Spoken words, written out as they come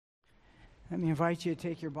Let me invite you to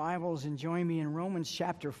take your Bibles and join me in Romans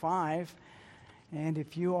chapter 5. And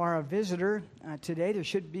if you are a visitor today, there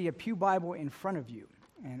should be a pew Bible in front of you.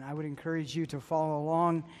 And I would encourage you to follow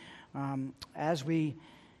along as we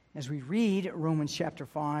read Romans chapter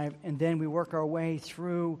 5, and then we work our way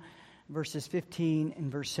through verses 15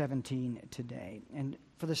 and verse 17 today. And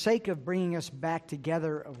for the sake of bringing us back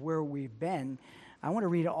together of where we've been, I want to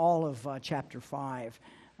read all of chapter 5.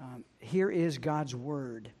 Here is God's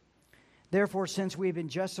Word. Therefore, since we have been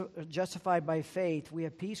justified by faith, we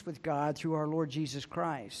have peace with God through our Lord Jesus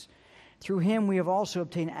Christ. Through him we have also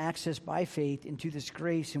obtained access by faith into this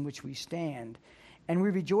grace in which we stand, and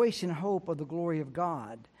we rejoice in hope of the glory of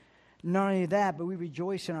God. Not only that, but we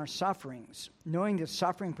rejoice in our sufferings, knowing that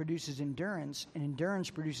suffering produces endurance, and endurance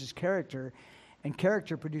produces character, and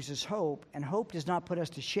character produces hope, and hope does not put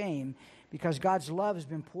us to shame, because God's love has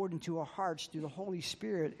been poured into our hearts through the Holy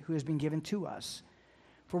Spirit who has been given to us.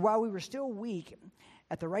 For while we were still weak,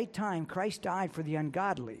 at the right time Christ died for the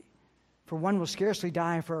ungodly. For one will scarcely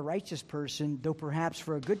die for a righteous person, though perhaps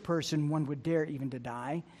for a good person one would dare even to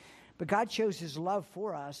die. But God shows his love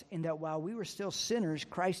for us in that while we were still sinners,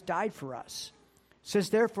 Christ died for us. Since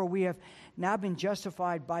therefore we have now been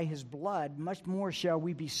justified by his blood, much more shall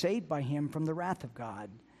we be saved by him from the wrath of God.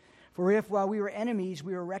 For if while we were enemies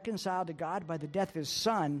we were reconciled to God by the death of his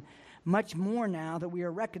Son, much more now that we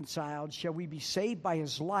are reconciled shall we be saved by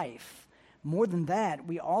his life. More than that,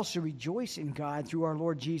 we also rejoice in God through our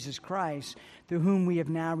Lord Jesus Christ, through whom we have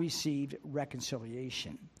now received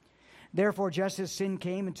reconciliation. Therefore, just as sin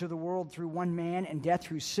came into the world through one man, and death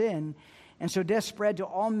through sin, and so death spread to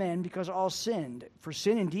all men because all sinned. For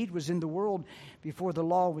sin indeed was in the world before the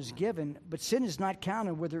law was given, but sin is not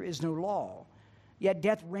counted where there is no law. Yet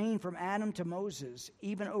death reigned from Adam to Moses,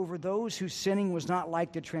 even over those whose sinning was not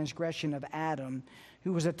like the transgression of Adam,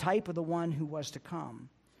 who was a type of the one who was to come.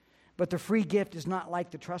 But the free gift is not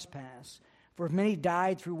like the trespass. For if many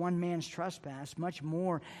died through one man's trespass, much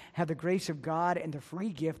more have the grace of God and the free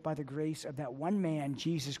gift by the grace of that one man,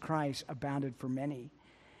 Jesus Christ, abounded for many.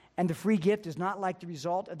 And the free gift is not like the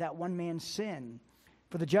result of that one man's sin.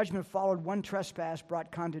 For the judgment followed one trespass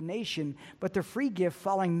brought condemnation, but the free gift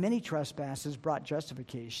following many trespasses brought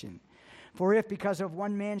justification. For if because of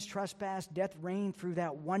one man's trespass death reigned through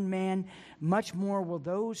that one man, much more will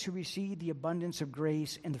those who receive the abundance of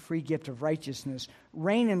grace and the free gift of righteousness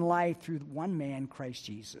reign in life through one man, Christ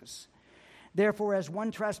Jesus. Therefore, as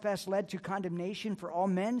one trespass led to condemnation for all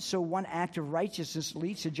men, so one act of righteousness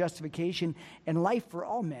leads to justification and life for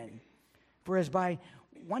all men. For as by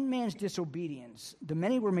one man's disobedience the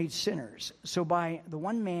many were made sinners, so by the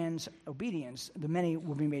one man's obedience the many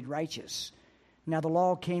will be made righteous. Now the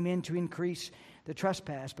law came in to increase the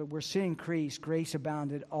trespass, but where sin increased, grace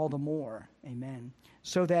abounded all the more. Amen.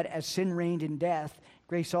 So that as sin reigned in death,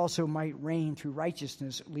 grace also might reign through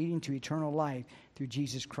righteousness, leading to eternal life through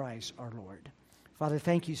Jesus Christ our Lord. Father,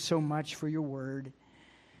 thank you so much for your word.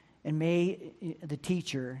 And may the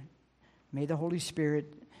teacher, may the Holy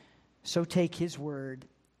Spirit so take his word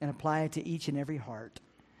and apply it to each and every heart.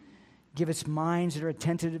 Give us minds that are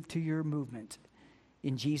attentive to your movement.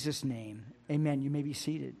 In Jesus' name, amen. You may be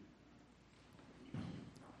seated.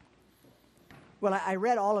 Well, I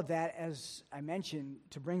read all of that, as I mentioned,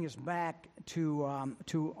 to bring us back to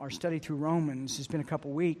our study through Romans. It's been a couple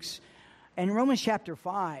weeks. And in Romans chapter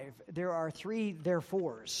 5, there are 3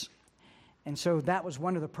 therefores. And so that was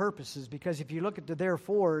one of the purposes, because if you look at the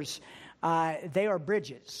therefores, they are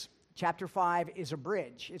bridges. Chapter 5 is a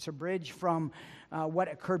bridge. It's a bridge from what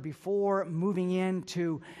occurred before, moving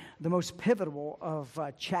into the most pivotal of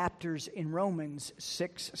chapters in Romans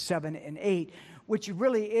 6, 7, and 8, which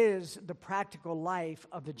really is the practical life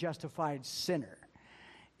of the justified sinner.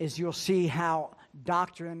 As you'll see how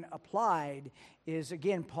doctrine applied is,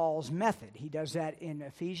 again, Paul's method. He does that in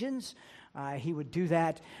Ephesians. He would do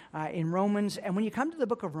that in Romans. And when you come to the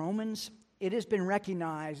book of Romans, it has been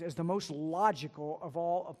recognized as the most logical of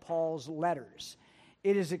all of Paul's letters.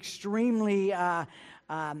 It is extremely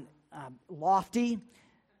lofty,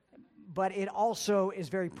 but it also is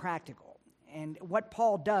very practical. And what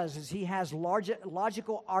Paul does is he has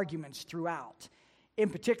logical arguments throughout, in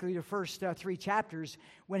particular the first 3 chapters,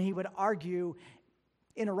 when he would argue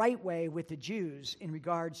in a right way with the Jews in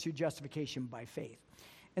regards to justification by faith.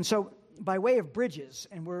 And so by way of bridges,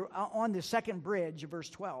 and we're on the second bridge, verse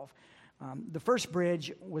 12, the first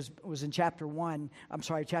bridge was in chapter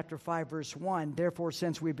 5, verse 1. Therefore,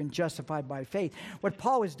 since we've been justified by faith. What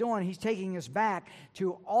Paul is doing, he's taking us back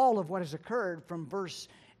to all of what has occurred from verse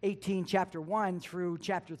 18, chapter 1, through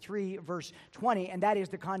chapter 3, verse 20, and that is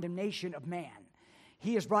the condemnation of man.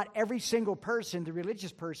 He has brought every single person, the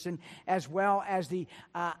religious person, as well as the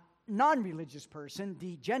non-religious person,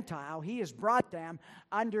 the Gentile, he has brought them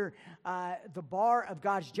under the bar of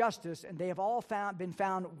God's justice, and they have all been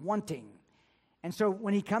found wanting. And so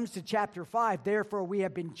when he comes to chapter 5, therefore we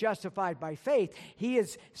have been justified by faith, he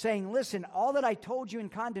is saying, listen, all that I told you in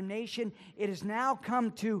condemnation, it has now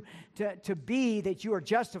come to be that you are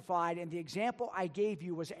justified. And the example I gave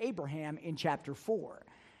you was Abraham in chapter 4.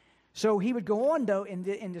 So he would go on, though,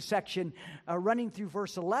 in the section running through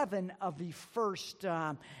verse 11 of the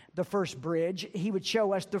first bridge, he would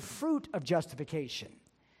show us the fruit of justification.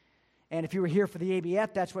 And if you were here for the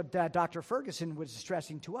ABF, that's what Dr. Ferguson was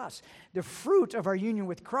stressing to us. The fruit of our union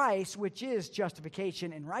with Christ, which is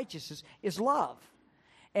justification and righteousness, is love.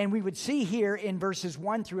 And we would see here in verses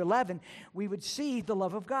 1 through 11, we would see the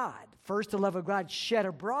love of God. First, the love of God shed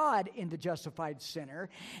abroad in the justified sinner.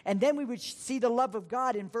 And then we would see the love of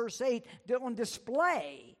God in verse 8 on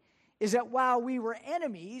display. Is that while we were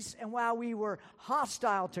enemies and while we were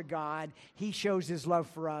hostile to God, he shows his love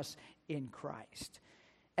for us in Christ.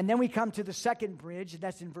 And then we come to the second bridge,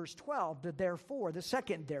 that's in verse 12, the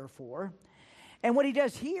second therefore. And what he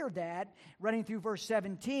does here, that, running through verse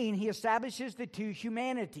 17, he establishes the two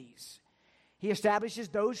humanities. He establishes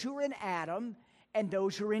those who are in Adam and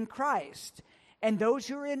those who are in Christ. And those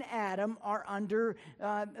who are in Adam are under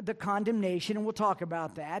the condemnation, and we'll talk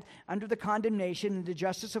about that, under the condemnation and the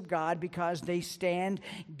justice of God because they stand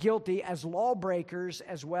guilty as lawbreakers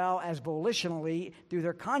as well as volitionally through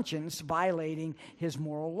their conscience violating his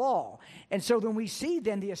moral law. And so then we see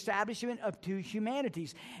then the establishment of two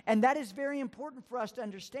humanities. And that is very important for us to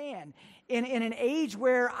understand. In an age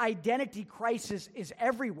where identity crisis is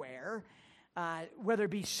everywhere, whether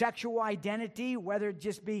it be sexual identity, whether it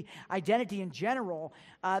just be identity in general,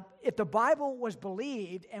 if the Bible was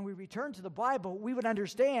believed and we return to the Bible, we would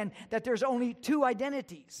understand that there's only two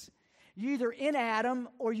identities. You're either in Adam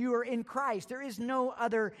or you are in Christ. There is no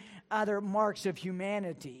other marks of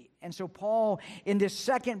humanity. And so Paul, in this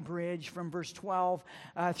second bridge from verse 12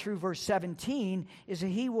 through verse 17, is that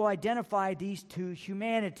he will identify these two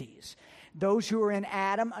humanities. Those who are in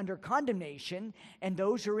Adam under condemnation, and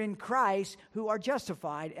those who are in Christ who are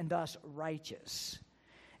justified and thus righteous.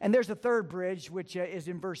 And there's a third bridge, which is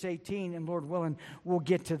in verse 18, and Lord willing, we'll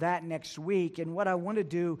get to that next week. And what I want to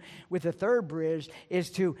do with the third bridge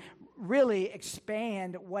is to really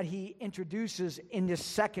expand what he introduces in this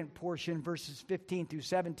second portion, verses 15 through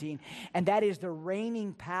 17, and that is the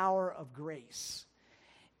reigning power of grace.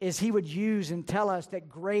 Is he would use and tell us that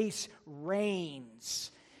grace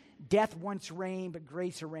reigns. Death once reigned, but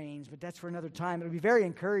grace reigns. But that's for another time. It'll be very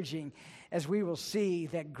encouraging as we will see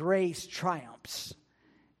that grace triumphs.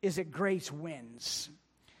 Is that grace wins.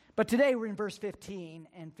 But today we're in verse 15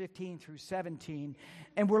 and 15 through 17.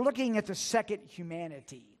 And we're looking at the second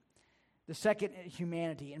humanity. The second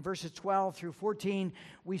humanity. In verses 12 through 14,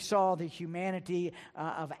 we saw the humanity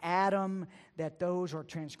of Adam, that those are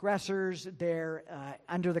transgressors. They're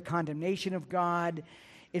under the condemnation of God.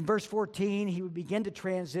 In verse 14, he would begin to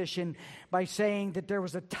transition by saying that there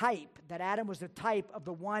was a type, that Adam was the type of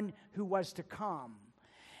the one who was to come.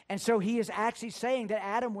 And so he is actually saying that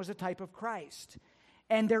Adam was a type of Christ.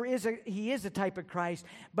 And he is a type of Christ,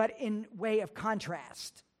 but in way of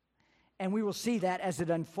contrast. And we will see that as it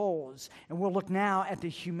unfolds. And we'll look now at the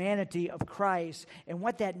humanity of Christ and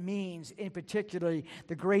what that means, in particular,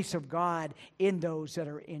 the grace of God in those that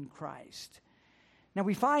are in Christ. Now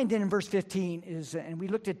we find then in verse 15 is, and we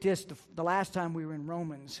looked at this the last time we were in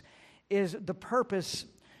Romans, is the purpose,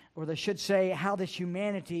 or they should say how this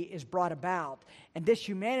humanity is brought about. And this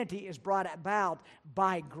humanity is brought about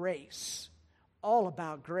by grace, all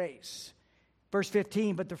about grace. Verse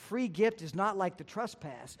 15, but the free gift is not like the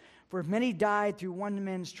trespass. For if many died through one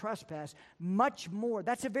man's trespass, much more.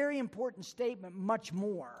 That's a very important statement, much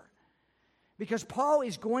more. Because Paul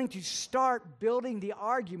is going to start building the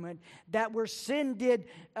argument that where sin did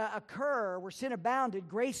occur, where sin abounded,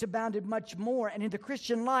 grace abounded much more. And in the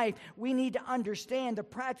Christian life, we need to understand the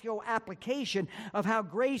practical application of how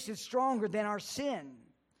grace is stronger than our sin.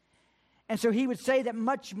 And so he would say that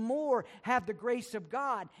much more have the grace of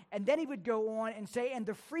God. And then he would go on and say, and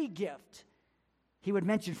the free gift. He would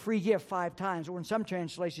mention free gift 5 times, or in some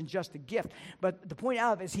translations, just a gift. But the point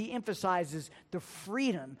of it is he emphasizes the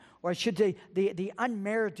freedom, or I should say the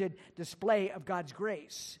unmerited display of God's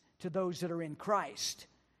grace to those that are in Christ.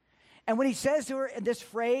 And when he says to her in this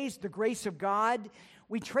phrase, the grace of God,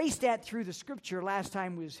 we traced that through the scripture last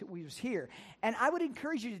time we was here. And I would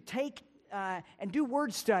encourage you to take and do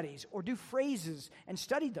word studies or do phrases and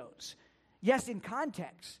study those. Yes, in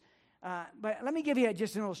context. But let me give you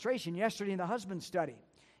just an illustration. Yesterday in the husband study,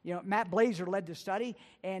 Matt Blazer led the study,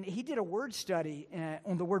 and he did a word study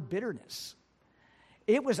on the word bitterness.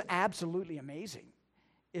 It was absolutely amazing.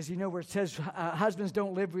 Is, where it says, husbands,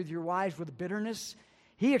 don't live with your wives with bitterness.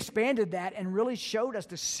 He expanded that and really showed us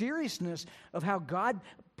the seriousness of how God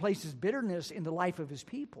places bitterness in the life of his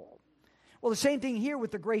people. Well, the same thing here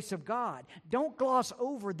with the grace of God. Don't gloss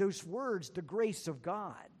over those words, the grace of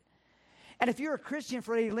God. And if you're a Christian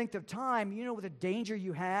for any length of time, what the danger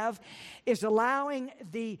you have is allowing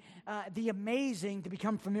the amazing to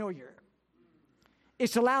become familiar.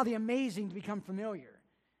 It's allow the amazing to become familiar.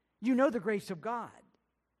 You know the grace of God.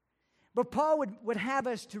 But Paul would have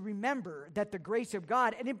us to remember that the grace of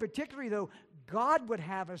God, and in particular, though, God would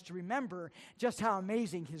have us to remember just how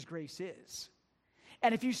amazing his grace is.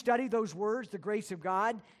 And if you study those words, the grace of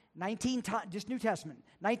God, 19 times, just New Testament,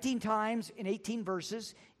 19 times in 18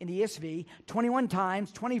 verses in the ESV, 21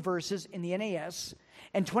 times, 20 verses in the NAS,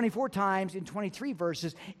 and 24 times in 23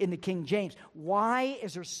 verses in the King James. Why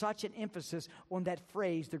is there such an emphasis on that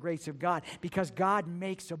phrase, the grace of God? Because God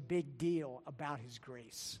makes a big deal about his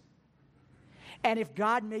grace. And if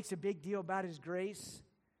God makes a big deal about his grace,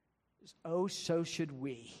 oh, so should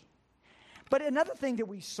we. But another thing that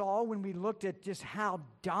we saw when we looked at just how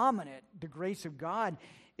dominant the grace of God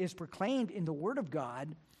is proclaimed in the Word of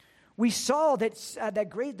God, we saw that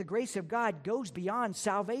the grace of God goes beyond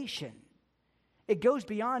salvation. It goes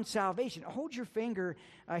beyond salvation. Hold your finger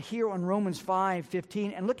here on Romans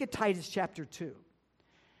 5:15 and look at Titus chapter 2.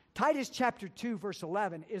 Titus chapter 2, verse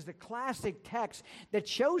 11 is the classic text that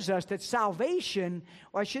shows us that salvation,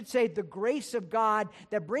 or I should say the grace of God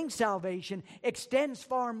that brings salvation, extends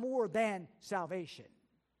far more than salvation.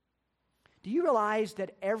 Do you realize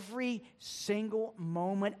that every single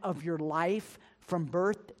moment of your life from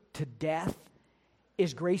birth to death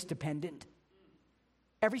is grace dependent?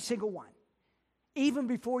 Every single one. Even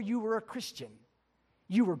before you were a Christian,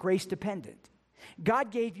 you were grace dependent. God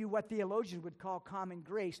gave you what theologians would call common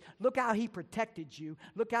grace. Look how he protected you.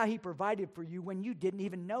 Look how he provided for you when you didn't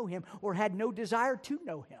even know him or had no desire to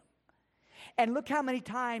know him. And look how many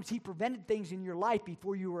times he prevented things in your life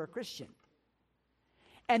before you were a Christian.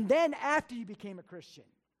 And then after you became a Christian,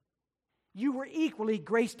 you were equally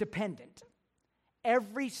grace dependent.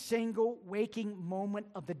 Every single waking moment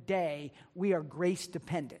of the day, we are grace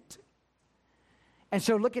dependent. And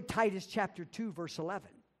so look at Titus chapter 2, verse 11.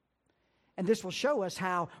 And this will show us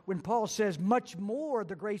how when Paul says much more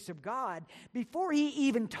the grace of God, before he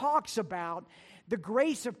even talks about the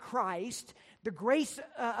grace of Christ, the grace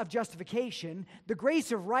of justification, the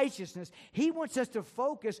grace of righteousness, he wants us to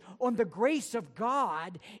focus on the grace of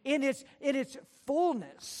God in its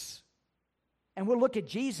fullness. And we'll look at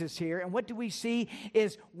Jesus here, and what do we see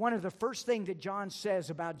is one of the first things that John says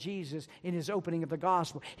about Jesus in his opening of the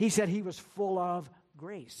gospel. He said he was full of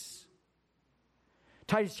grace.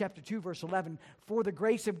 Titus chapter 2, verse 11, for the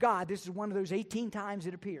grace of God, this is one of those 18 times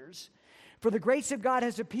it appears, for the grace of God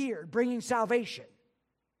has appeared, bringing salvation.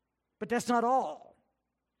 But that's not all.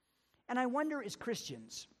 And I wonder as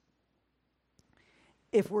Christians,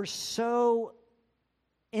 if we're so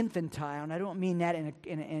infantile, and I don't mean that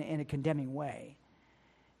in a condemning way,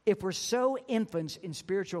 if we're so infants in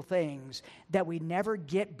spiritual things that we never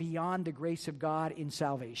get beyond the grace of God in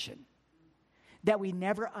salvation, that we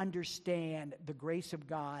never understand the grace of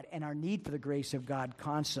God and our need for the grace of God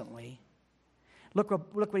constantly. Look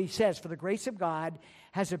what he says. For the grace of God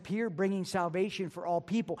has appeared, bringing salvation for all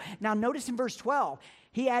people. Now notice in verse 12,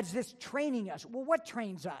 he adds this, training us. Well, what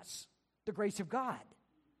trains us? The grace of God.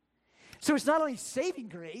 So it's not only saving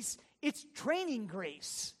grace, it's training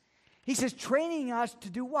grace. He says training us to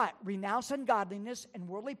do what? Renounce ungodliness and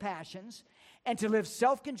worldly passions, and to live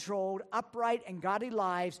self-controlled, upright, and godly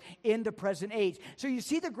lives in the present age. So you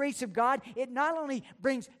see the grace of God, it not only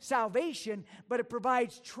brings salvation, but it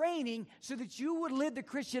provides training so that you would live the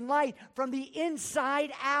Christian life from the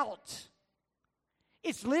inside out.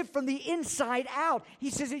 It's lived from the inside out.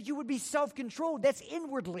 He says that you would be self-controlled, that's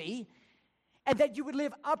inwardly, and that you would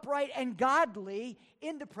live upright and godly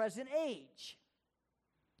in the present age.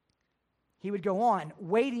 He would go on,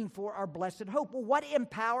 waiting for our blessed hope. Well, what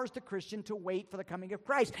empowers the Christian to wait for the coming of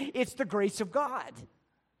Christ? It's the grace of God,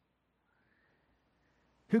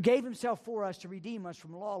 who gave himself for us to redeem us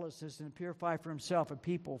from lawlessness and purify for himself a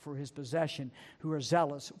people for his possession who are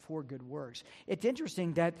zealous for good works. It's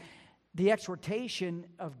interesting that the exhortation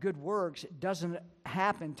of good works doesn't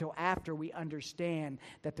happen till after we understand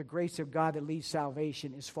that the grace of God that leads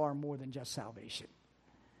salvation is far more than just salvation.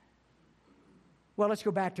 Well, let's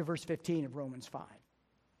go back to verse 15 of Romans 5.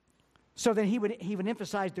 So then he would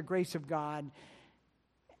emphasize the grace of God,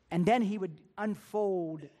 and then he would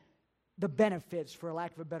unfold the benefits, for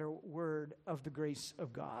lack of a better word, of the grace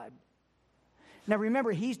of God. Now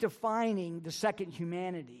remember, he's defining the second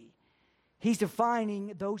humanity. He's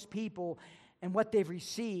defining those people and what they've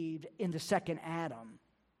received in the second Adam.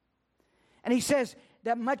 And he says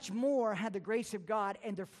that much more had the grace of God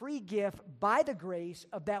and the free gift by the grace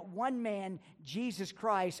of that one man, Jesus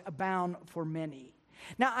Christ, abound for many.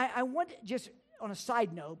 Now, I want just on a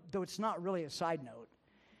side note, though it's not really a side note.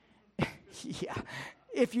 Yeah.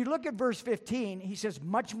 If you look at verse 15, he says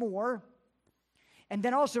much more. And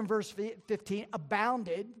then also in verse 15,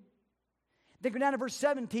 abounded. Then go down to verse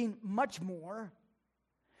 17, much more.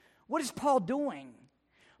 What is Paul doing?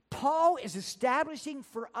 Paul is establishing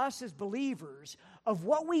for us as believers of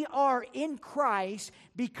what we are in Christ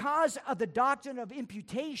because of the doctrine of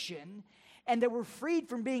imputation and that we're freed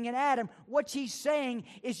from being in Adam. What he's saying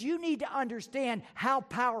is you need to understand how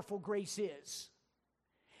powerful grace is.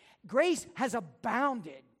 Grace has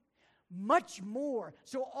abounded much more.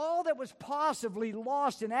 So all that was possibly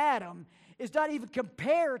lost in Adam is not even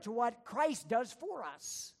compared to what Christ does for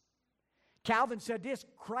us. Calvin said this,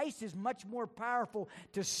 Christ is much more powerful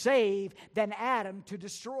to save than Adam to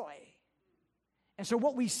destroy. And so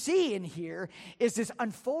what we see in here is this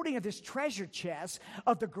unfolding of this treasure chest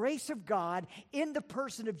of the grace of God in the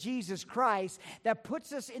person of Jesus Christ that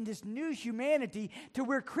puts us in this new humanity to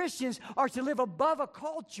where Christians are to live above a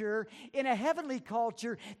culture in a heavenly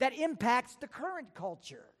culture that impacts the current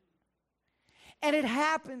culture. And it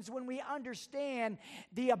happens when we understand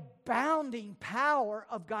the abounding power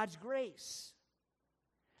of God's grace.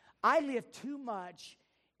 I live too much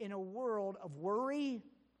in a world of worry,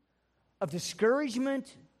 of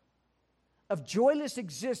discouragement, of joyless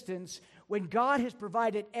existence when God has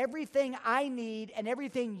provided everything I need and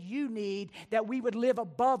everything you need that we would live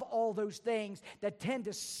above all those things that tend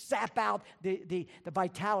to sap out the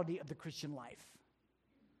vitality of the Christian life.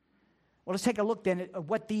 Well, let's take a look then at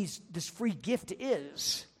what this free gift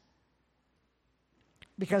is.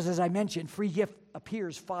 Because as I mentioned, free gift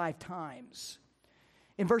appears 5 times.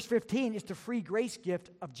 In verse 15, it's the free grace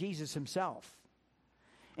gift of Jesus himself.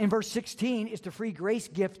 In verse 16, it's the free grace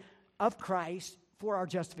gift of Christ for our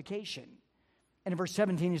justification. And in verse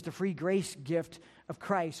 17, it's the free grace gift of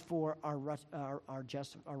Christ for our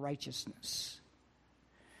righteousness.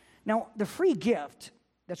 Now, the free gift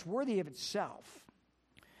that's worthy of itself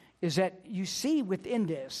is that you see within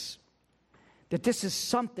this that this is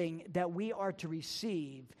something that we are to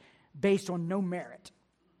receive based on no merit.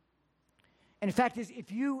 And in fact,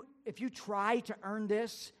 if you try to earn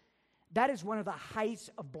this, that is one of the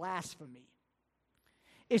heights of blasphemy,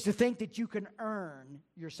 is to think that you can earn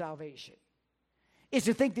your salvation, is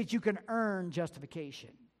to think that you can earn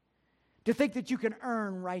justification, to think that you can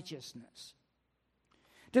earn righteousness,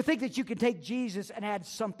 to think that you can take Jesus and add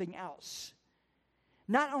something else.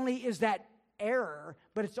 Not only is that error,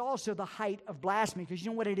 but it's also the height of blasphemy, because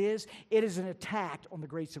you know what it is? It is an attack on the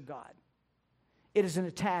grace of God. It is an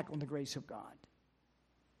attack on the grace of God.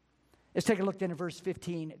 Let's take a look then at verse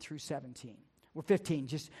 15 through 17. Well, 15,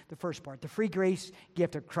 just the first part, the free grace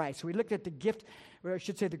gift of Christ. So we looked at the gift, or I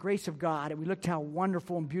should say the grace of God, and we looked how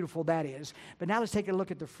wonderful and beautiful that is. But now let's take a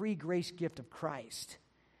look at the free grace gift of Christ.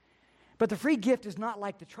 But the free gift is not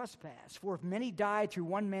like the trespass. For if many died through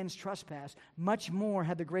one man's trespass, much more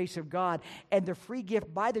had the grace of God and the free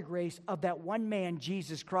gift by the grace of that one man,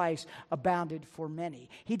 Jesus Christ, abounded for many.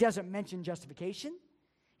 He doesn't mention justification.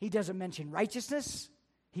 He doesn't mention righteousness.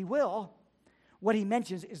 He will. What he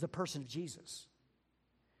mentions is the person of Jesus.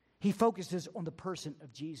 He focuses on the person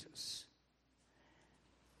of Jesus.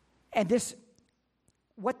 And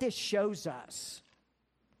what this shows us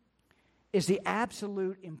is the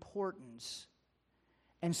absolute importance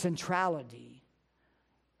and centrality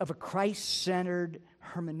of a Christ-centered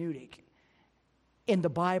hermeneutic in the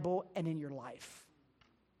Bible and in your life.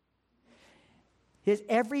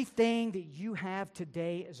 Everything that you have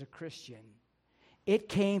today as a Christian, it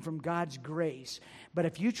came from God's grace. But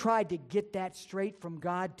if you tried to get that straight from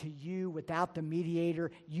God to you without the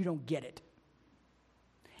mediator, you don't get it.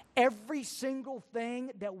 Every single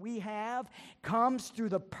thing that we have comes through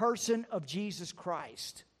the person of Jesus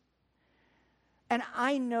Christ. And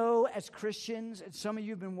I know as Christians, and some of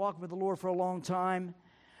you have been walking with the Lord for a long time,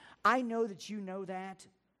 I know that you know that.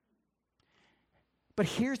 But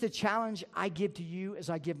here's the challenge I give to you as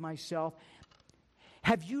I give myself.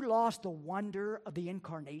 Have you lost the wonder of the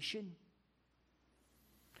incarnation?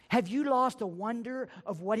 Have you lost the wonder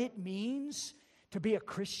of what it means to be a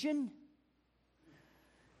Christian?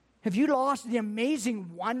 Have you lost the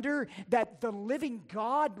amazing wonder that the living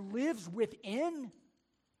God lives within?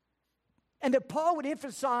 And that Paul would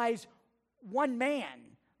emphasize one man,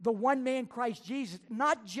 the one man Christ Jesus,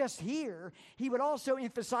 not just here. He would also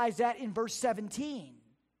emphasize that in verse 17.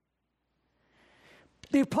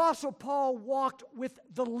 The Apostle Paul walked with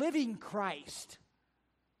the living Christ.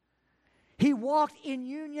 He walked in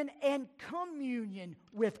union and communion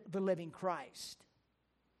with the living Christ.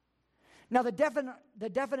 Now, the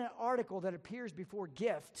definite article that appears before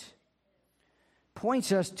gift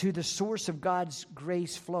points us to the source of God's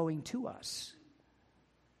grace flowing to us.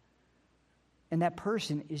 And that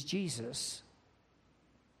person is Jesus.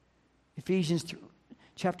 Ephesians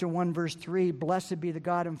chapter 1, verse 3, blessed be the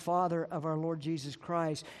God and Father of our Lord Jesus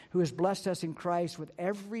Christ, who has blessed us in Christ with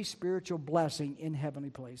every spiritual blessing in heavenly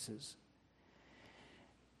places.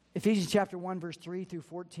 Ephesians chapter 1, verse 3 through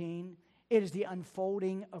 14, it is the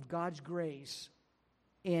unfolding of God's grace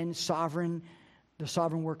in the sovereign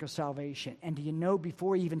work of salvation. And do you know,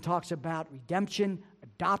 before he even talks about redemption,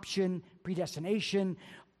 adoption, predestination,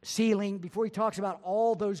 sealing, before he talks about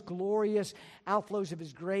all those glorious outflows of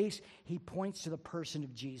his grace, he points to the person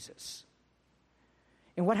of Jesus.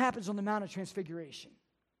 And what happens on the Mount of Transfiguration?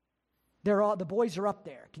 The boys are up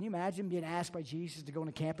there. Can you imagine being asked by Jesus to go on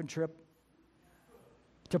a camping trip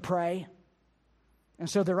to pray? And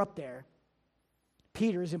so they're up there.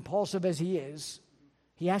 Peter, as impulsive as he is,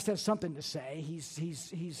 he has to have something to say.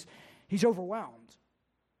 He's overwhelmed.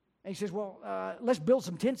 And he says, well, let's build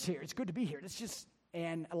some tents here. It's good to be here.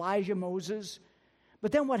 And Elijah, Moses.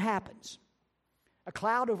 But then what happens? A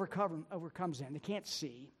cloud overcomes them. They can't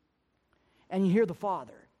see. And you hear the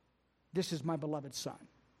Father, this is my beloved Son.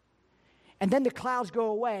 And then the clouds go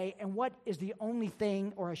away, and what is the only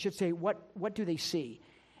thing, or I should say, what do they see?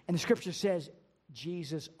 And the Scripture says,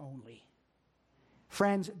 Jesus only.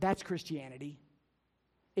 Friends, that's Christianity.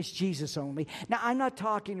 It's Jesus only. Now, I'm not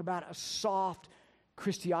talking about a soft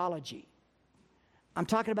Christology. I'm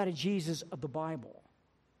talking about a Jesus of the Bible.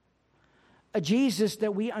 A Jesus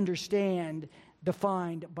that we understand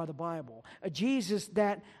defined by the Bible. A Jesus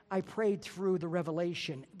that I prayed through the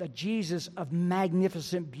revelation. The Jesus of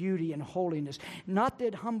magnificent beauty and holiness. Not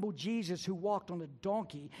that humble Jesus who walked on a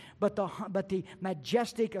donkey, but the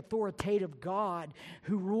majestic, authoritative God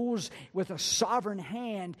who rules with a sovereign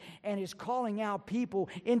hand and is calling out people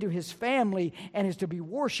into his family and is to be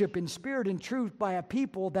worshiped in spirit and truth by a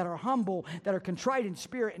people that are humble, that are contrite in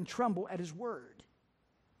spirit and tremble at his word.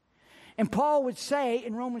 And Paul would say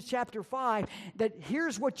in Romans chapter 5 that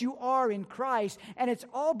here's what you are in Christ, and it's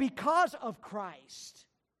all because of Christ.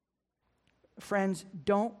 Friends,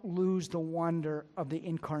 don't lose the wonder of the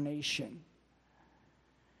incarnation.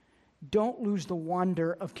 Don't lose the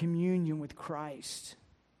wonder of communion with Christ.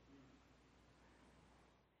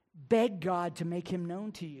 Beg God to make him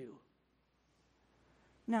known to you.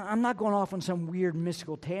 Now, I'm not going off on some weird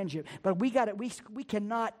mystical tangent, but we have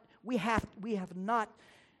not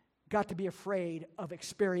got to be afraid of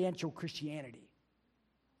experiential Christianity.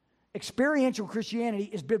 Experiential Christianity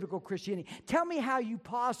is biblical Christianity. Tell me how you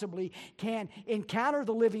possibly can encounter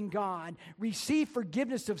the living God, receive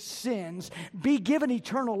forgiveness of sins, be given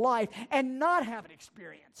eternal life, and not have an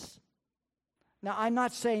experience. Now, I'm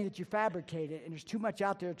not saying that you fabricate it, and there's too much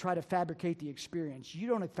out there to try to fabricate the experience. You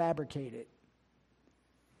don't fabricate it.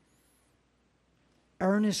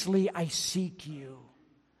 Earnestly I seek you.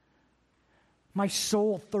 My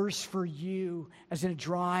soul thirsts for you as in a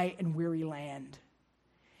dry and weary land.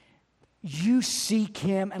 You seek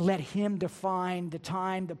him and let him define the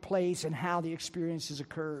time, the place, and how the experiences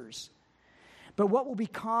occurs. But what will be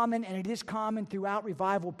common, and it is common throughout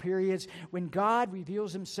revival periods, when God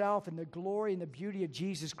reveals himself in the glory and the beauty of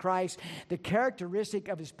Jesus Christ, the characteristic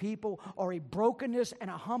of his people are a brokenness and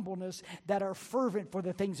a humbleness that are fervent for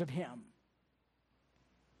the things of him.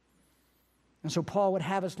 And so Paul would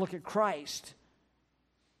have us look at Christ,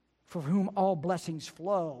 for whom all blessings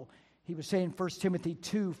flow. He was saying in 1 Timothy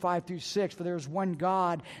 2, 5 through 6, for there is one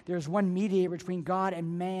God, there is one mediator between God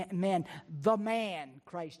and man, the man,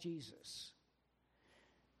 Christ Jesus.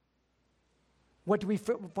 What do we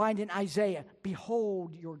find in Isaiah?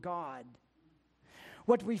 Behold your God.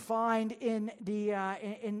 What do we find in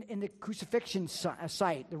the crucifixion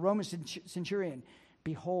site, the Roman centurion?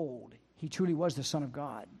 Behold, he truly was the Son of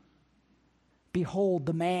God. Behold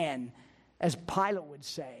the man, as Pilate would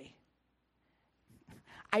say.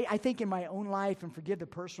 I think in my own life, and forgive the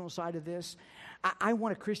personal side of this, I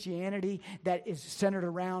want a Christianity that is centered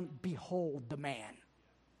around behold the man.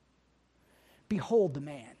 Behold the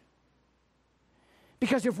man.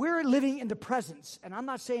 Because if we're living in the presence, and I'm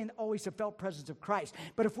not saying always the felt presence of Christ,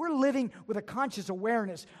 but if we're living with a conscious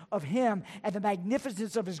awareness of him and the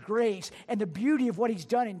magnificence of his grace and the beauty of what he's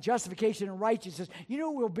done in justification and righteousness, you know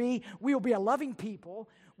what we'll be? We will be a loving people.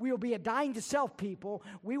 We will be a dying to self people.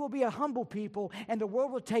 We will be a humble people. And the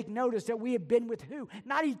world will take notice that we have been with who?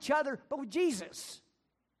 Not each other, but with Jesus.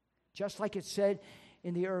 Just like it said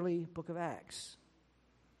in the early book of Acts.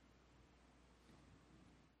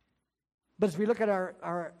 But as we look at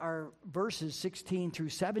our verses 16 through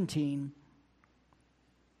 17,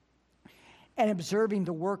 and observing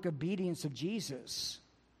the work obedience of Jesus,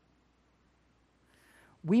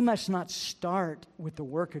 we must not start with the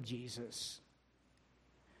work of Jesus.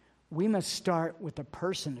 We must start with the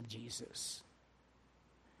person of Jesus.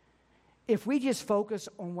 If we just focus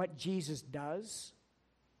on what Jesus does,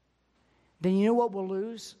 then you know what we'll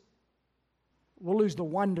lose? We'll lose the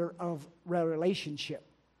wonder of relationship.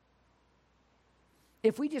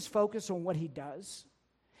 If we just focus on what he does,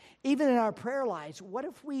 even in our prayer lives, what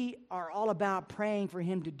if we are all about praying for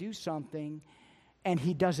him to do something and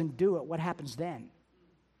he doesn't do it? What happens then?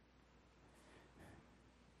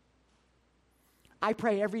 I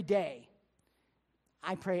pray every day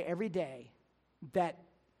that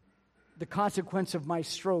the consequence of my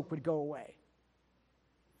stroke would go away.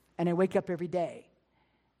 And I wake up every day,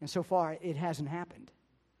 and so far it hasn't happened.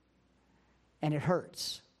 And it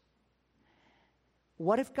hurts.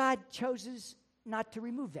 What if God chooses not to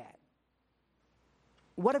remove that?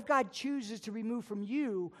 What if God chooses to remove from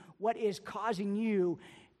you what is causing you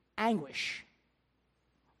anguish?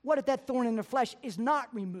 What if that thorn in the flesh is not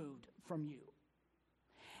removed from you?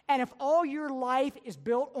 And if all your life is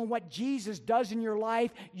built on what Jesus does in your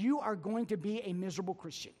life, you are going to be a miserable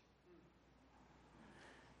Christian.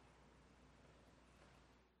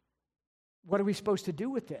 What are we supposed to do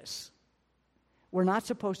with this? We're not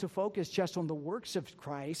supposed to focus just on the works of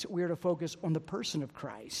Christ. We are to focus on the person of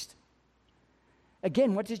Christ.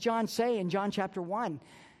 Again, what does John say in John chapter 1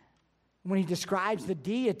 when he describes the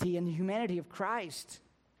deity and the humanity of Christ?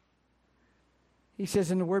 He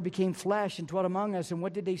says, and the Word became flesh and dwelt among us. And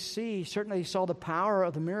what did they see? Certainly they saw the power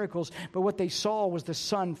of the miracles, but what they saw was the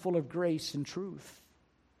Son full of grace and truth.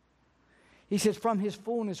 He says, from his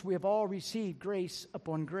fullness we have all received grace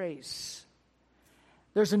upon grace.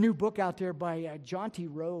 There's a new book out there by John T.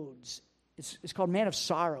 Rhodes. It's called Man of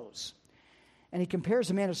Sorrows. And he compares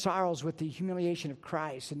the Man of Sorrows with the humiliation of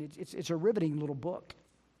Christ. And it's a riveting little book.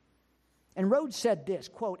 And Rhodes said this,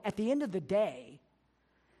 quote, at the end of the day,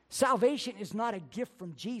 salvation is not a gift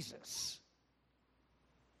from Jesus.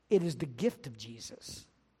 It is the gift of Jesus.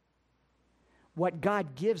 What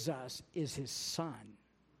God gives us is his Son.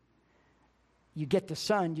 You get the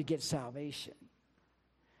Son, you get salvation.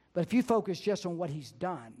 But if you focus just on what he's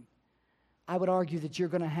done, I would argue that you're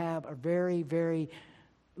going to have a very, very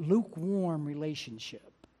lukewarm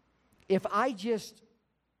relationship. If I just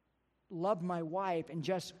love my wife and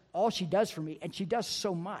just all she does for me, and she does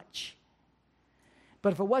so much,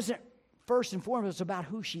 but if it wasn't first and foremost about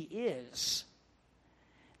who she is,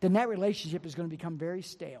 then that relationship is going to become very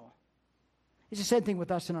stale. It's the same thing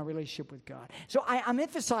with us in our relationship with God. So I'm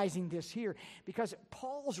emphasizing this here because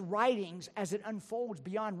Paul's writings, as it unfolds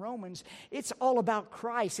beyond Romans, it's all about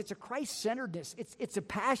Christ. It's a Christ-centeredness. It's a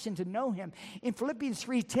passion to know him. In Philippians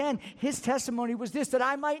 3:10, his testimony was this, that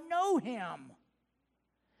I might know him.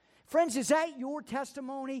 Friends, is that your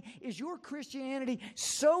testimony? Is your Christianity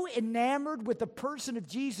so enamored with the person of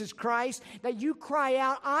Jesus Christ that you cry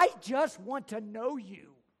out, I just want to know you.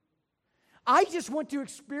 I just want to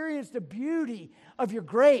experience the beauty of your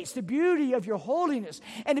grace, the beauty of your holiness,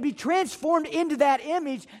 and to be transformed into that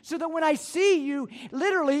image so that when I see you,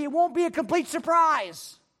 literally, it won't be a complete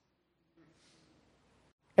surprise.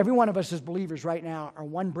 Every one of us as believers right now are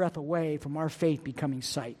one breath away from our faith becoming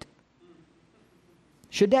sight.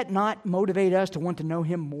 Should that not motivate us to want to know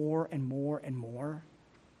him more and more and more?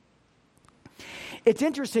 It's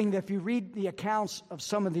interesting that if you read the accounts of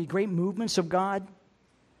some of the great movements of God,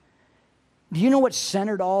 do you know what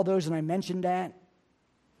centered all those, and I mentioned that,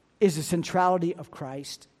 is the centrality of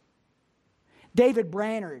Christ. David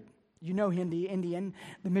Brainerd, you know him, the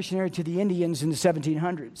missionary to the Indians in the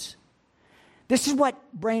 1700s. This is what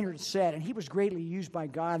Brainerd said, and he was greatly used by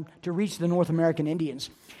God to reach the North American Indians.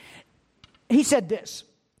 He said this,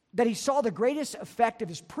 that he saw the greatest effect of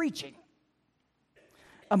his preaching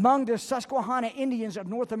among the Susquehanna Indians of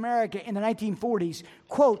North America in the 1940s,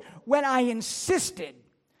 quote, when I insisted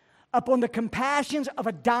upon the compassions of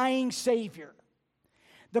a dying Savior,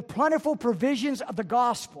 the plentiful provisions of the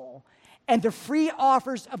gospel, and the free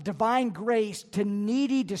offers of divine grace to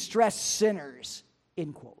needy, distressed sinners,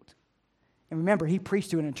 end quote. And remember, he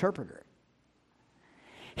preached to an interpreter.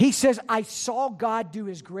 He says, I saw God do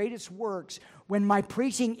his greatest works when my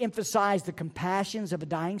preaching emphasized the compassions of a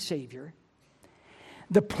dying Savior,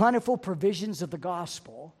 the plentiful provisions of the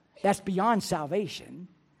gospel, that's beyond salvation,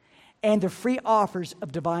 and the free offers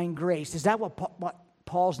of divine grace. Is that what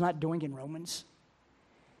Paul's not doing in Romans?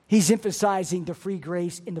 He's emphasizing the free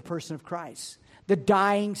grace in the person of Christ, the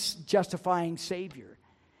dying, justifying Savior.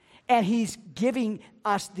 And he's giving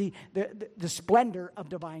us the splendor of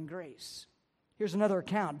divine grace. Here's another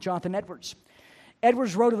account, Jonathan Edwards.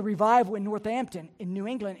 Edwards wrote of the revival in Northampton, in New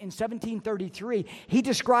England, in 1733. He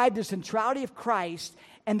described the centrality of Christ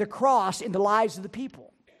and the cross in the lives of the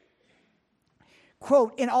people.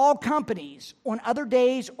 Quote, in all companies, on other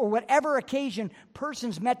days, or whatever occasion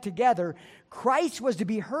persons met together, Christ was to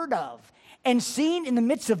be heard of and seen in the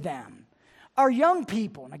midst of them. Our young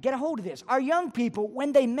people, now get a hold of this, our young people,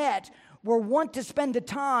 when they met, were wont to spend the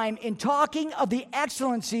time in talking of the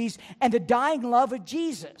excellencies and the dying love of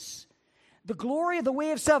Jesus, the glory of the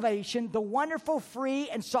way of salvation, the wonderful, free,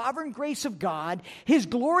 and sovereign grace of God, His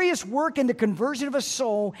glorious work in the conversion of a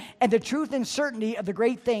soul, and the truth and certainty of the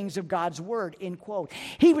great things of God's Word, end quote.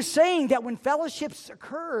 He was saying that when fellowships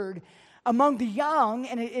occurred among the young,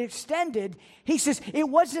 and it extended, he says, it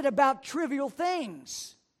wasn't about trivial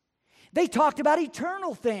things. They talked about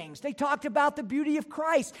eternal things. They talked about the beauty of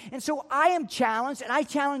Christ. And so I am challenged, and I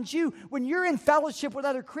challenge you, when you're in fellowship with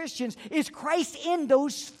other Christians, is Christ in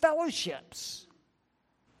those fellowships?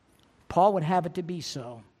 Paul would have it to be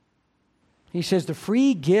so. He says, the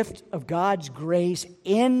free gift of God's grace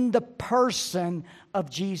in the person of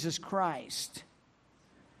Jesus Christ.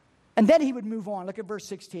 And then he would move on. Look at verse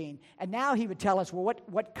 16. And now he would tell us, well,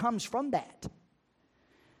 what comes from that?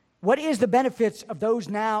 What is the benefits of those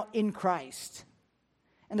now in Christ?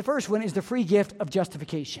 And the first one is the free gift of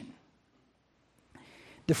justification.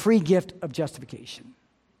 The free gift of justification.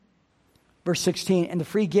 Verse 16, and the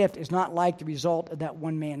free gift is not like the result of that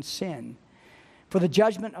one man's sin. For the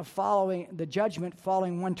judgment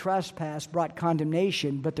following one trespass brought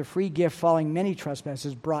condemnation, but the free gift following many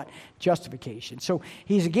trespasses brought justification. So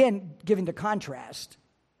he's again giving the contrast.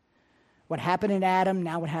 What happened in Adam,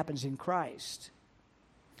 now what happens in Christ.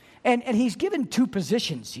 And he's given two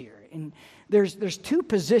positions here. And there's two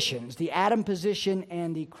positions, the Adam position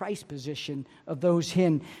and the Christ position of those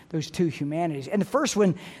two humanities. And the first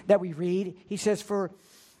one that we read, he says, for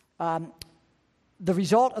the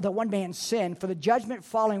result of the one man's sin, for the judgment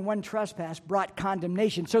following one trespass brought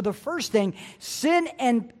condemnation. So the first thing, sin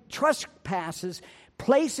and trespasses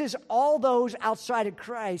places all those outside of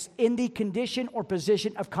Christ in the condition or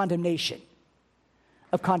position of condemnation.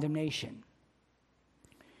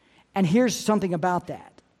 And here's something about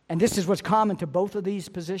that. And this is what's common to both of these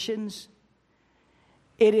positions.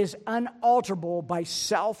 It is unalterable by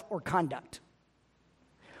self or conduct.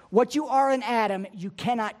 What you are in Adam, you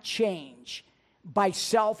cannot change by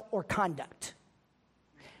self or conduct.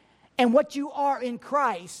 And what you are in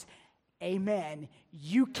Christ, amen,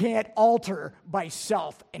 you can't alter by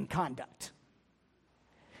self and conduct.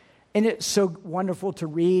 And it's so wonderful to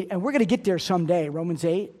read. And we're going to get there someday, Romans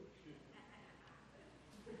 8.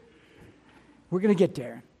 We're going to get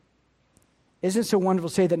there. Isn't it so wonderful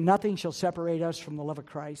to say that nothing shall separate us from the love of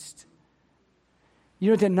Christ? You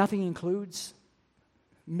know what that nothing includes?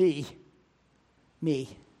 Me.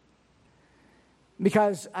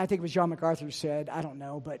 Because I think it was John MacArthur said, I don't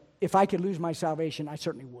know, but if I could lose my salvation, I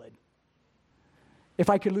certainly would. If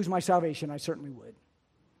I could lose my salvation, I certainly would.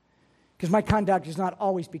 Because my conduct is not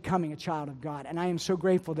always becoming a child of God. And I am so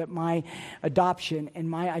grateful that my adoption and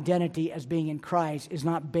my identity as being in Christ is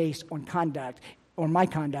not based on conduct or my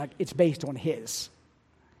conduct. It's based on His.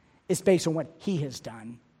 It's based on what He has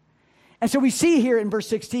done. And so we see here in verse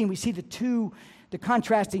 16, we see the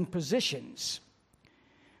contrasting positions.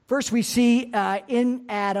 First, we see in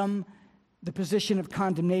Adam the position of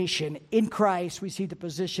condemnation. In Christ, we see the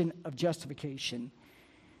position of justification.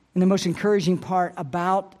 And the most encouraging part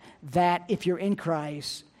about that, if you're in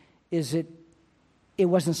Christ, is it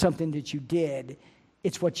wasn't something that you did.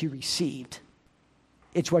 It's what you received.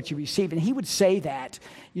 It's what you received. And he would say that,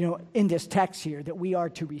 in this text here, that we are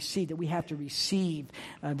to receive, that we have to receive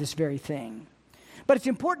this very thing. But it's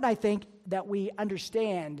important, I think, that we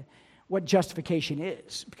understand what justification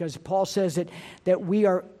is, because Paul says that we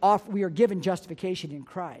are given justification in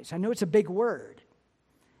Christ. I know it's a big word.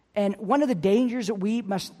 And one of the dangers that we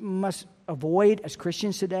must avoid as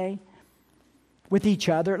Christians today with each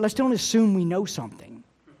other, let's don't assume we know something.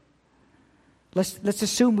 Let's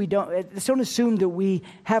assume we don't. Let's don't assume that we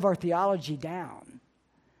have our theology down.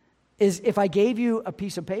 Is if I gave you a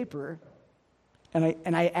piece of paper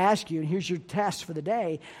and I ask you, and here's your test for the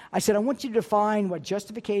day, I said, I want you to define what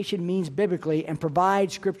justification means biblically and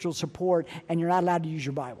provide scriptural support, and you're not allowed to use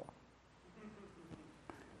your Bible.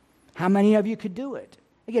 How many of you could do it?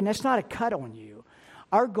 Again, that's not a cut on you.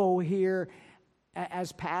 Our goal here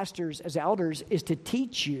as pastors, as elders, is to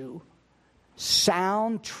teach you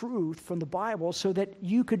sound truth from the Bible so that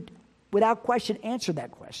you could, without question, answer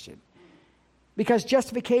that question. Because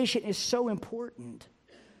justification is so important.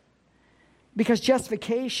 Because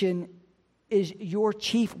justification is your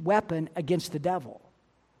chief weapon against the devil.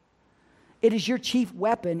 It is your chief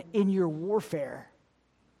weapon in your warfare.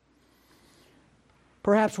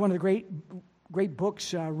 Perhaps one of the great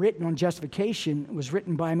books written on justification was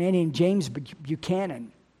written by a man named James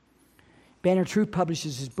Buchanan. Banner Truth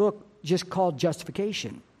publishes his book just called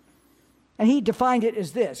Justification. And he defined it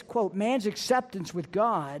as this, quote, man's acceptance with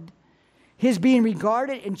God, his being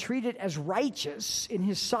regarded and treated as righteous in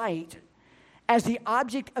his sight, as the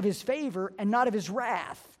object of his favor and not of his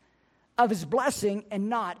wrath, of his blessing and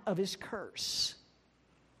not of his curse.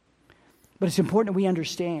 But it's important that we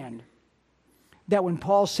understand that when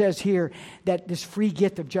Paul says here that this free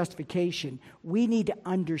gift of justification, we need to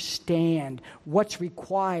understand what's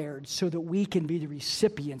required so that we can be the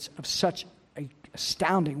recipients of such an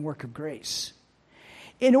astounding work of grace.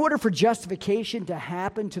 In order for justification to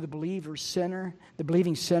happen to the believing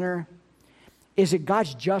sinner, is that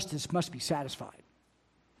God's justice must be satisfied.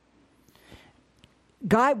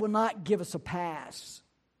 God will not give us a pass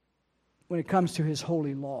when it comes to his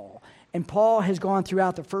holy law. And Paul has gone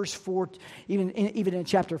throughout the first 4, even in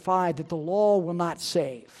chapter 5, that the law will not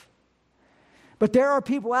save. But there are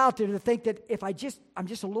people out there that think that if I'm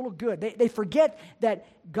just a little good. They forget that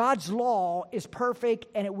God's law is perfect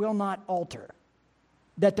and it will not alter.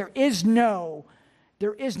 That there is no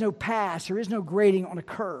pass, there is no grading on a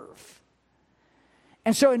curve.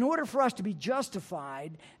 And so in order for us to be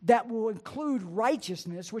justified, that will include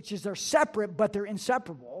righteousness, which is they're separate but they're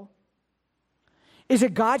inseparable, is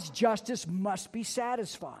that God's justice must be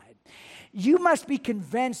satisfied. You must be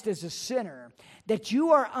convinced as a sinner that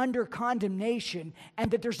you are under condemnation and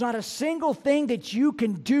that there's not a single thing that you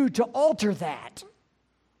can do to alter that.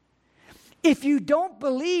 If you don't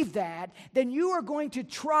believe that, then you are going to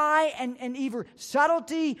try and either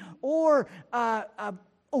subtlety or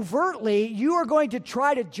overtly, you are going to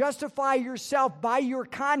try to justify yourself by your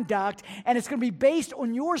conduct, and it's going to be based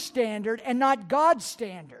on your standard and not God's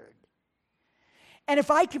standard. And if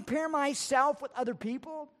I compare myself with other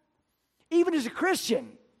people, even as a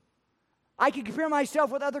Christian, I can compare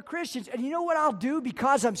myself with other Christians. And you know what I'll do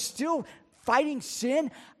because I'm still fighting sin?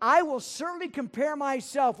 I will certainly compare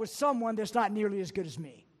myself with someone that's not nearly as good as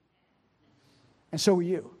me. And so will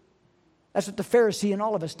you. That's what the Pharisee in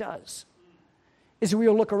all of us does. Is that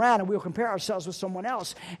we'll look around and we'll compare ourselves with someone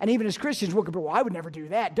else. And even as Christians, we'll compare, well, I would never do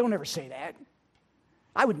that. Don't ever say that.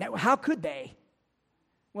 I would never. How could they?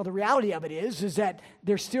 Well, the reality of it is that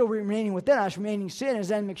they're still remaining within us, remaining sin.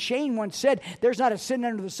 As Anne McShane once said, there's not a sin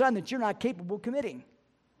under the sun that you're not capable of committing.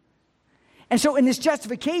 And so in this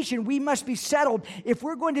justification, we must be settled if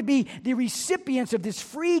we're going to be the recipients of this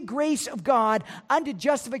free grace of God unto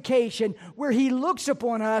justification, where he looks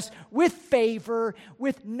upon us with favor,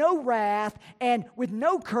 with no wrath, and with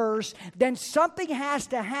no curse, then something has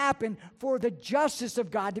to happen for the justice of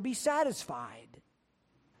God to be satisfied.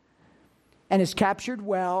 And it's captured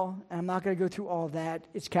well, and I'm not going to go through all of that.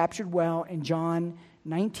 It's captured well in John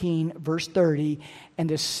 19, verse 30, and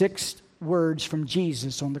the 6 words from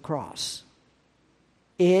Jesus on the cross.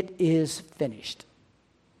 It is finished.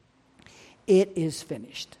 It is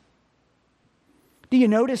finished. Do you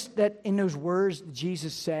notice that in those words that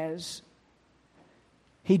Jesus says,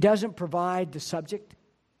 he doesn't provide the subject?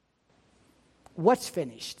 What's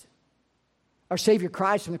finished? Our Savior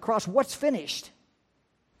cries from the cross, what's finished?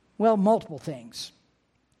 Well, multiple things.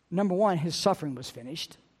 Number 1, his suffering was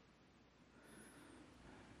finished.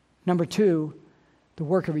 Number 2, the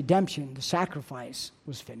work of redemption, the sacrifice,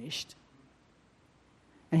 was finished.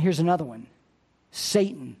 And here's another one.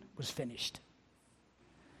 Satan was finished.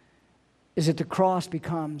 Is that the cross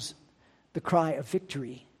becomes the cry of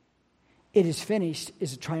victory. It is finished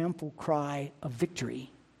is a triumphal cry of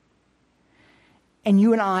victory. And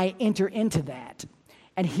you and I enter into that.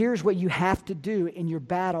 And here's what you have to do in your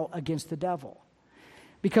battle against the devil.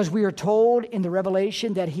 Because we are told in the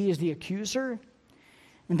Revelation that he is the accuser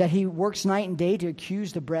and that he works night and day to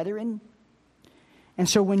accuse the brethren. And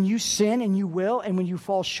so when you sin, and you will, and when you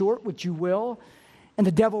fall short, which you will, and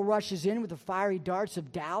the devil rushes in with the fiery darts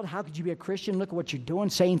of doubt, how could you be a Christian? Look at what you're doing,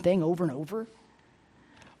 same thing over and over.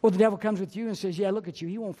 Or the devil comes with you and says, yeah, look at you,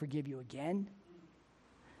 he won't forgive you again.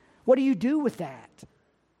 What do you do with that?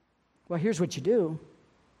 Well, here's what you do.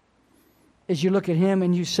 Is you look at him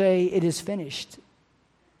and you say, it is finished.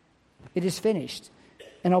 It is finished.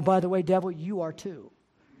 And oh, by the way, devil, you are too.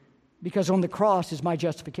 Because on the cross is my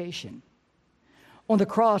justification. On the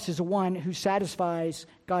cross is the one who satisfies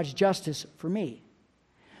God's justice for me.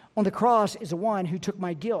 On the cross is the one who took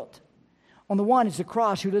my guilt. On the one is the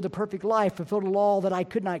cross who lived a perfect life, fulfilled a law that I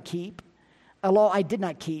could not keep, a law I did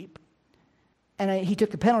not keep. And he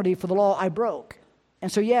took the penalty for the law I broke.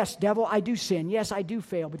 And so, yes, devil, I do sin. Yes, I do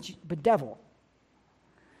fail. But devil,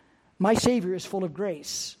 my Savior is full of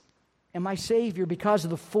grace. and my Savior, because of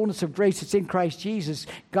the fullness of grace that's in Christ Jesus,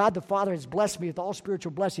 God the Father has blessed me with all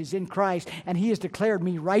spiritual blessings in Christ, and He has declared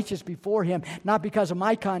me righteous before Him, not because of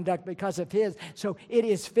my conduct, but because of His. So it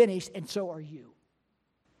is finished, and so are you.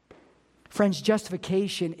 Friends,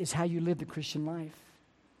 justification is how you live the Christian life.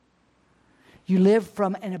 You live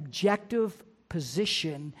from an objective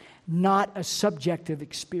position, not a subjective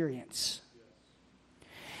experience.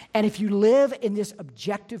 And if you live in this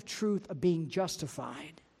objective truth of being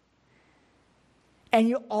justified, and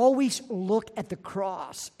you always look at the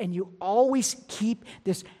cross, and you always keep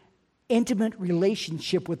this intimate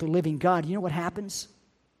relationship with the living God, you know what happens?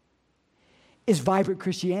 Is vibrant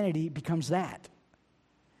Christianity becomes that.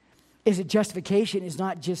 Is that justification is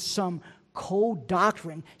not just some cold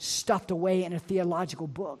doctrine stuffed away in a theological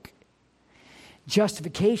book.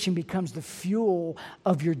 Justification becomes the fuel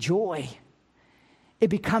of your joy. It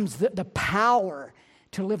becomes the power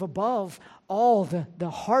to live above all the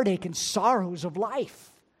heartache and sorrows of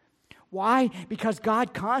life. Why? Because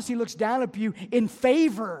God constantly looks down at you in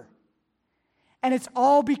favor. And it's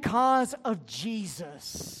all because of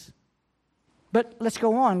Jesus. But let's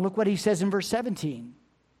go on. Look what he says in verse 17.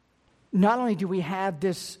 Not only do we have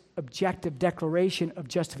this objective declaration of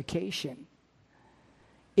justification,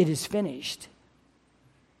 it is finished,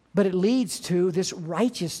 but it leads to this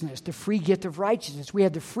righteousness, the free gift of righteousness. We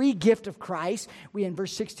have the free gift of Christ. In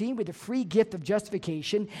verse 16, we have the free gift of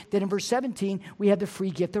justification. Then in verse 17, we have the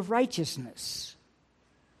free gift of righteousness.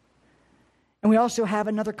 And we also have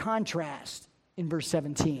another contrast in verse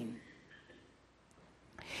 17.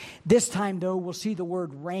 This time, though, we'll see the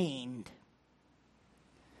word reigned.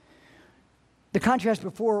 The contrast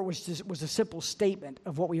before was a simple statement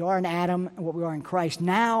of what we are in Adam and what we are in Christ.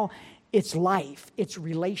 Now it's life. It's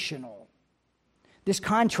relational. This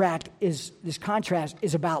contrast is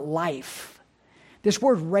about life. This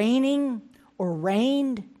word reigning or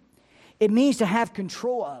reigned, it means to have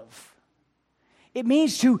control of. It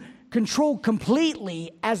means to control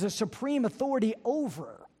completely as a supreme authority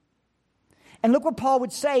over. And look what Paul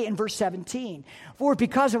would say in verse 17. For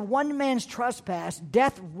because of one man's trespass,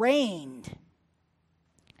 death reigned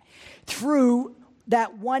through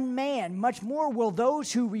that one man. Much more will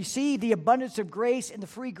those who receive the abundance of grace and the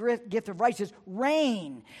free gift of righteousness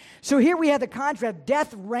reign. So here we have the contrast.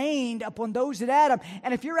 Death reigned upon those at Adam.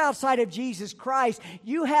 And if you're outside of Jesus Christ,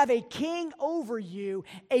 you have a king over you,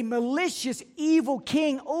 a malicious, evil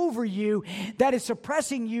king over you that is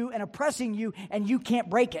suppressing you and oppressing you, and you can't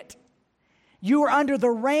break it. You are under the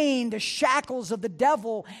reign, the shackles of the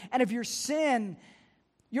devil, and of your sin.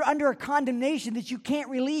 You're under a condemnation that you can't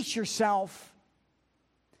release yourself.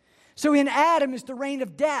 So in Adam is the reign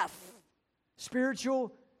of death.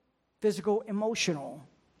 Spiritual, physical, emotional,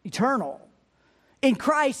 eternal. In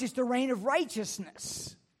Christ is the reign of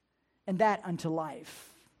righteousness. And that unto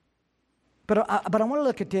life. But I want to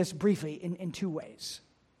look at this briefly in two ways.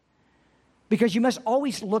 Because you must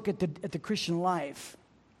always look at the Christian life,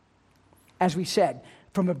 as we said,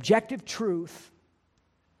 from objective truth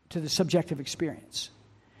to the subjective experience.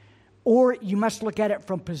 Or you must look at it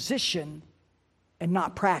from position and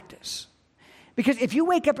not practice. Because if you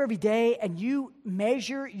wake up every day and you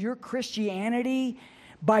measure your Christianity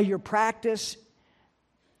by your practice,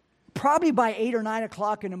 probably by 8 or 9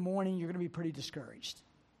 o'clock in the morning, you're going to be pretty discouraged.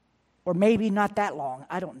 Or maybe not that long,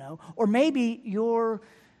 I don't know. Or maybe you're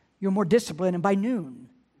more disciplined and by noon.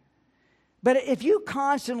 But if you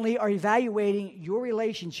constantly are evaluating your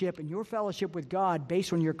relationship and your fellowship with God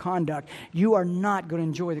based on your conduct, you are not going to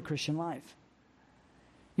enjoy the Christian life.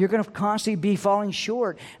 You're going to constantly be falling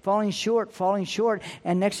short.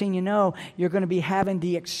 And next thing you know, you're going to be having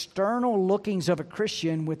the external lookings of a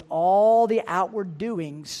Christian with all the outward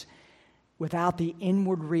doings without the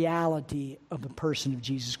inward reality of the person of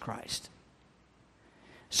Jesus Christ.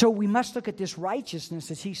 So we must look at this righteousness,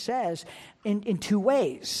 as he says, in two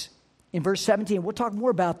ways. In verse 17, we'll talk more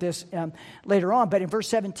about this later on, but in verse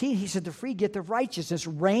 17, he said the free gift of righteousness,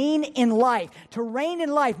 reign in life. To reign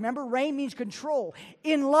in life, remember, reign means control.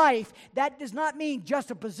 In life, that does not mean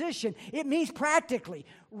just a position. It means practically.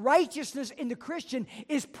 Righteousness in the Christian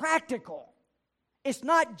is practical. It's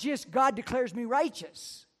not just God declares me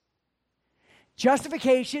righteous.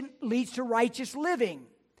 Justification leads to righteous living.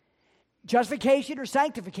 Justification or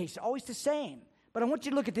sanctification, always the same. But I want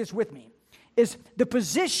you to look at this with me. Is the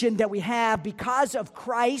position that we have because of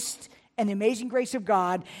Christ and the amazing grace of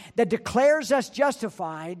God that declares us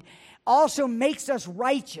justified also makes us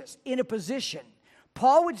righteous in a position.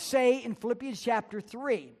 Paul would say in Philippians chapter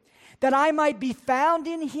 3, that I might be found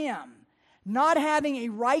in him, not having a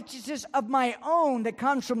righteousness of my own that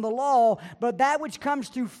comes from the law, but that which comes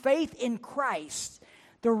through faith in Christ,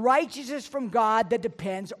 The righteousness from God that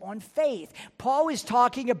depends on faith. Paul is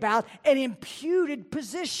talking about an imputed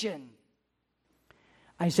position.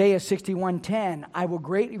 Isaiah 61:10, I will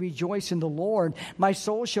greatly rejoice in the Lord. My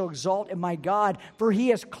soul shall exult in my God, for he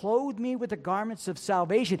has clothed me with the garments of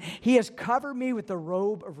salvation. He has covered me with the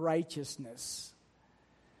robe of righteousness.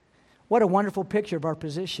 What a wonderful picture of our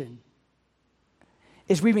position.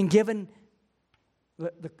 Is we've been given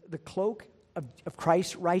the cloak of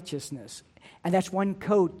Christ's righteousness. And that's one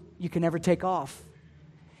coat you can never take off.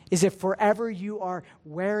 Is if forever you are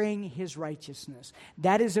wearing his righteousness.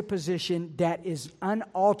 That is a position that is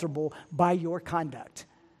unalterable by your conduct.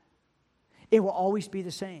 It will always be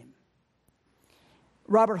the same.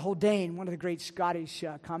 Robert Haldane, one of the great Scottish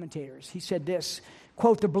commentators, he said this,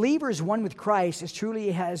 quote, the believer is one with Christ as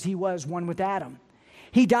truly as he was one with Adam.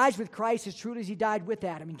 He dies with Christ as truly as he died with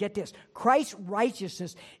Adam. And get this, Christ's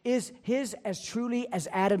righteousness is his as truly as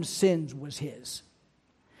Adam's sins was his.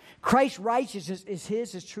 Christ's righteousness is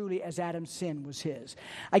his as truly as Adam's sin was his.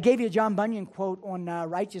 I gave you a John Bunyan quote on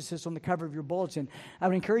righteousness on the cover of your bulletin. I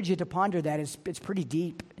would encourage you to ponder that. It's pretty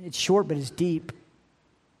deep. It's short, but it's deep.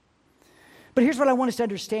 But here's what I want us to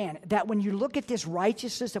understand, that when you look at this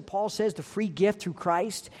righteousness that Paul says, the free gift through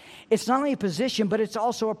Christ, it's not only a position, but it's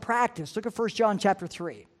also a practice. Look at 1 John chapter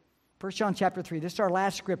 3. 1 John chapter 3. This is our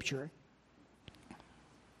last scripture.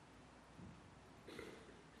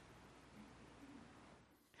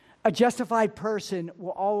 A justified person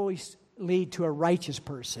will always lead to a righteous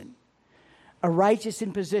person. A righteous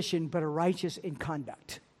in position, but a righteous in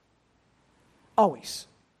conduct. Always.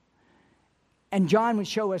 And John would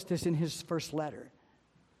show us this in his first letter.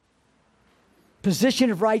 Position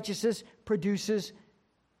of righteousness produces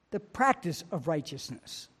the practice of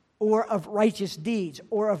righteousness, or of righteous deeds,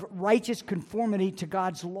 or of righteous conformity to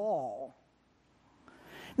God's law.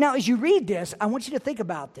 Now, as you read this, I want you to think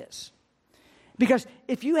about this. Because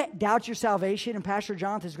if you doubt your salvation, and Pastor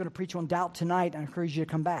Jonathan is going to preach on doubt tonight, and I encourage you to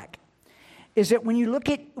come back, is that when you look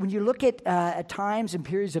at times and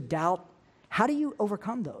periods of doubt, how do you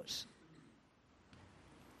overcome those?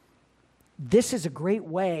 This is a great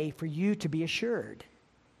way for you to be assured.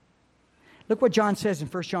 Look what John says in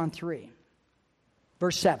 1 John 3,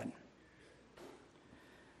 verse 7.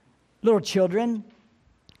 Little children,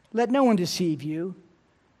 let no one deceive you.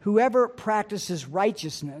 Whoever practices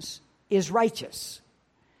righteousness is righteous,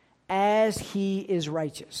 as he is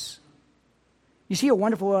righteous. You see a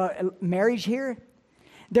wonderful marriage here?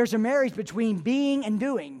 There's a marriage between being and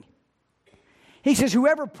doing. He says,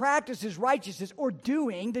 whoever practices righteousness, or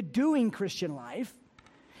the doing Christian life,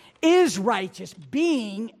 is righteous,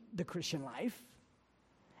 being the Christian life,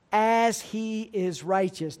 as he is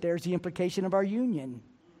righteous. There's the implication of our union.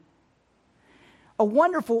 A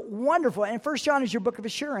wonderful, wonderful, and 1 John is your book of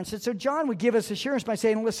assurance. And so John would give us assurance by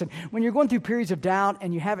saying, listen, when you're going through periods of doubt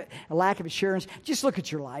and you have a lack of assurance, just look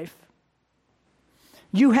at your life.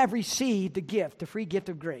 You have received the gift, the free gift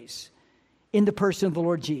of grace, in the person of the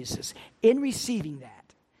Lord Jesus. In receiving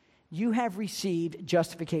that, you have received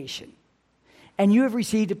justification. And you have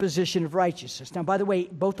received a position of righteousness. Now, by the way,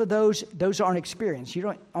 both of those aren't experienced. You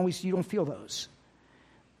don't feel those.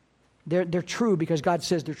 They're true because God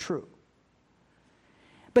says they're true.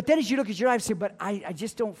 But then as you look at your life and say, but I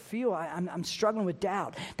just don't feel, I'm struggling with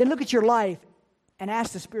doubt. Then look at your life and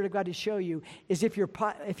ask the Spirit of God to show you, is if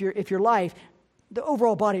your life, the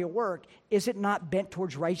overall body of work, is it not bent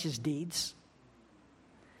towards righteous deeds?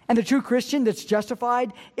 And the true Christian that's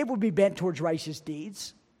justified, it will be bent towards righteous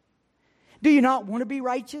deeds. Do you not want to be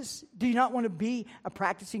righteous? Do you not want to be a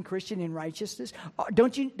practicing Christian in righteousness?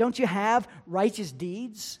 Don't you have righteous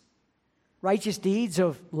deeds? Righteous deeds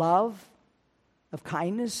of love, of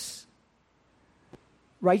kindness,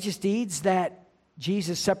 righteous deeds that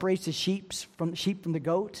Jesus separates the sheep from the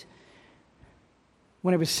goat.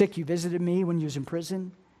 When I was sick, you visited me. When you was in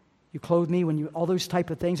prison, you clothed me. All those type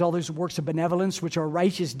of things, all those works of benevolence, which are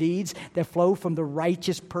righteous deeds that flow from the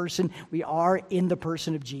righteous person we are in the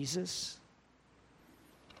person of Jesus.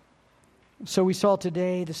 So we saw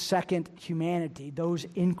today the second humanity, those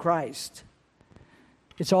in Christ.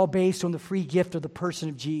 It's all based on the free gift of the person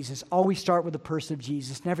of Jesus. Always start with the person of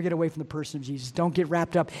Jesus. Never get away from the person of Jesus. Don't get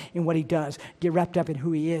wrapped up in what he does. Get wrapped up in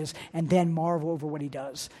who he is, and then marvel over what he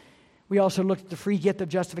does. We also looked at the free gift of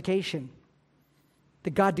justification.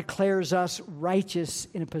 That God declares us righteous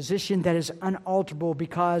in a position that is unalterable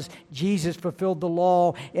because Jesus fulfilled the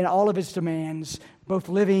law in all of its demands, both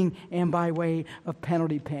living and by way of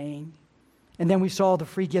penalty paying. And then we saw the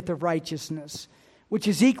free gift of righteousness, which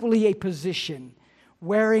is equally a position,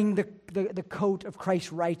 wearing the coat of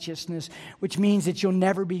Christ's righteousness, which means that you'll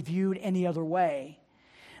never be viewed any other way.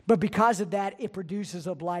 But because of that, it produces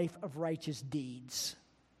a life of righteous deeds.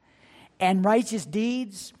 And righteous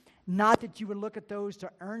deeds, not that you would look at those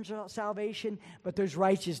to earn salvation, but those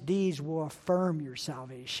righteous deeds will affirm your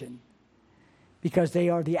salvation, because they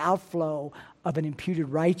are the outflow of an imputed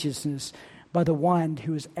righteousness by the one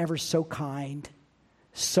who is ever so kind,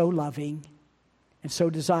 so loving, and so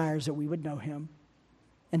desires that we would know him,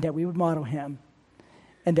 and that we would model him,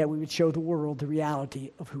 and that we would show the world the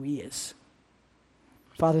reality of who he is.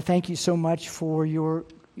 Father, thank you so much for your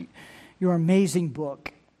amazing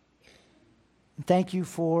book. And thank you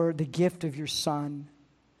for the gift of your Son.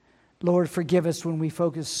 Lord, forgive us when we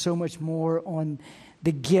focus so much more on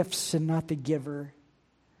the gifts and not the giver.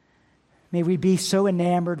 May we be so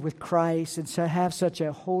enamored with Christ and so have such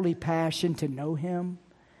a holy passion to know him,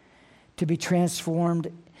 to be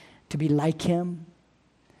transformed, to be like him.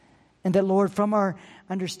 And that, Lord, from our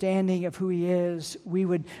understanding of who he is, we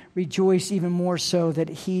would rejoice even more so that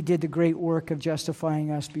he did the great work of justifying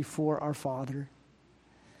us before our Father.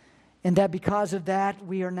 And that because of that,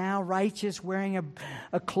 we are now righteous, wearing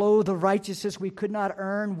a cloth of righteousness we could not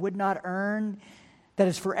earn, would not earn, that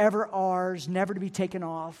is forever ours, never to be taken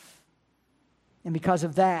off. And because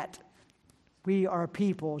of that, we are a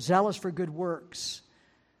people zealous for good works,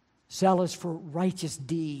 zealous for righteous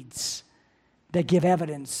deeds that give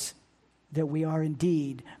evidence that we are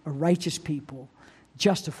indeed a righteous people,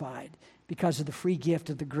 justified because of the free gift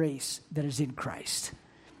of the grace that is in Christ.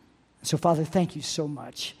 So, Father, thank you so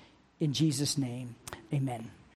much. In Jesus' name, amen.